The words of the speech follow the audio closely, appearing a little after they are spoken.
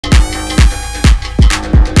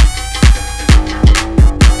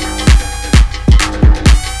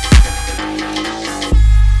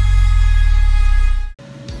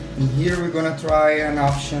here we're gonna try an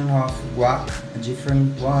option of guac, a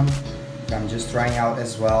different one that I'm just trying out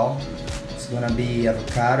as well. It's gonna be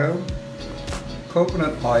avocado,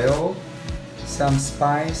 coconut oil, some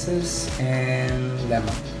spices, and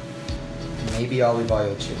lemon. Maybe olive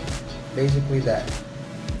oil too. Basically that.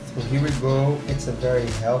 So here we go. It's a very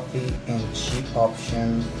healthy and cheap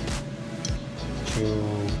option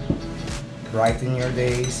to brighten your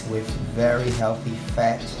days with very healthy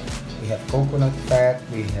fat. We have coconut fat,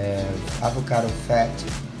 we have avocado fat,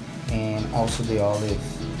 and also the olive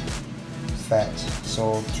fat.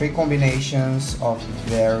 So 3 combinations of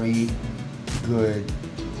very good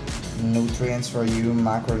nutrients for you,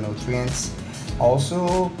 macronutrients.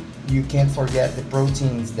 Also, you can't forget the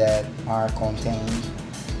proteins that are contained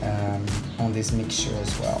on this mixture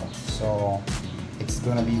as well. So it's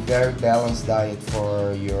gonna be very balanced diet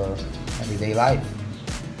for your everyday life.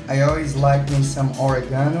 I always like me some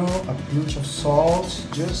oregano, a pinch of salt,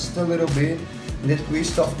 just a little bit. The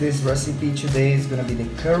twist of this recipe today is gonna be the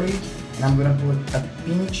curry, and I'm gonna put a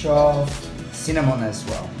pinch of cinnamon as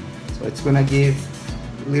well. So it's gonna give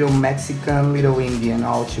little Mexican, little Indian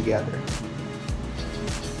all together.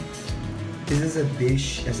 This is a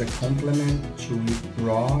dish as a complement to eat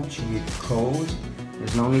raw, to eat cold.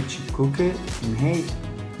 There's no need to cook it, and hey,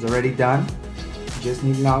 it's already done. You just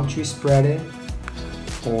need now to spread it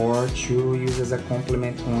or to use as a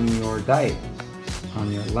complement on your diet,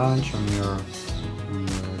 on your lunch, on your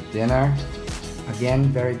dinner. Again,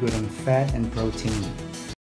 very good on fat and protein.